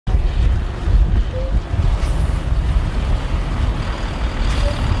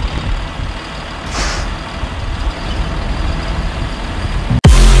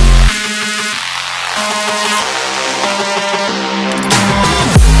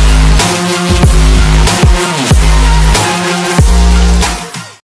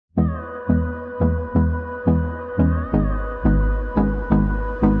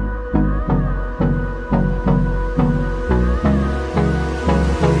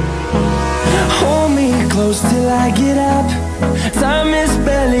close till I get up. Time is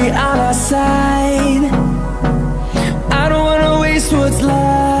barely on our side. I don't wanna waste what's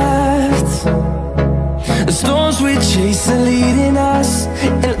left. The storms we chase are leading us,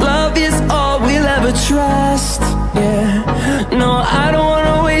 and love is all we'll ever trust. Yeah, no, I don't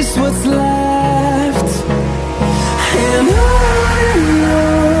wanna waste what's left. And on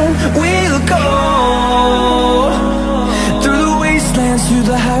we'll go, through the wastelands, through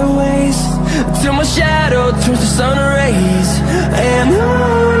the highways, till my shadow turns to sun rays. And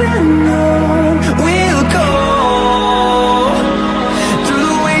on we'll go, through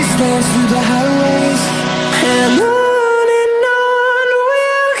the wastelands, through the highways, and on we'll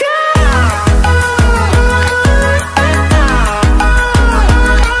go.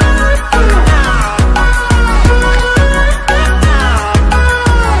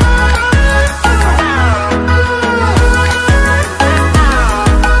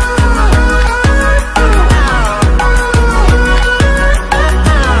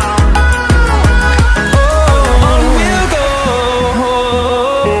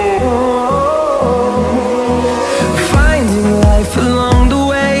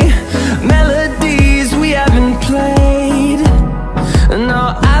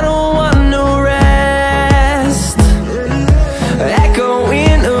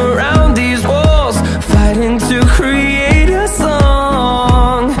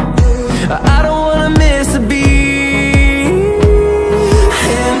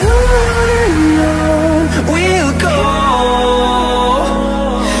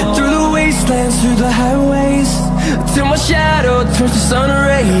 Through the highways, till my shadow turns to sun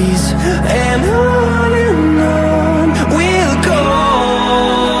rays. And on we'll go,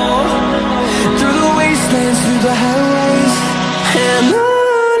 through the wastelands, through the highways, and on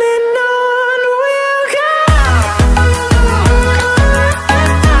we'll go.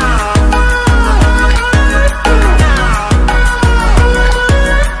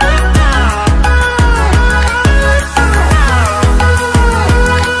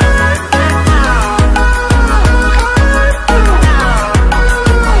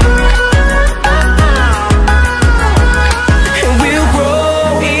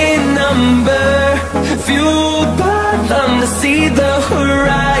 See the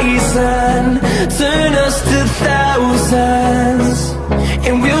horizon, turn us to thousands,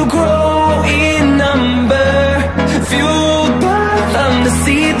 and we'll grow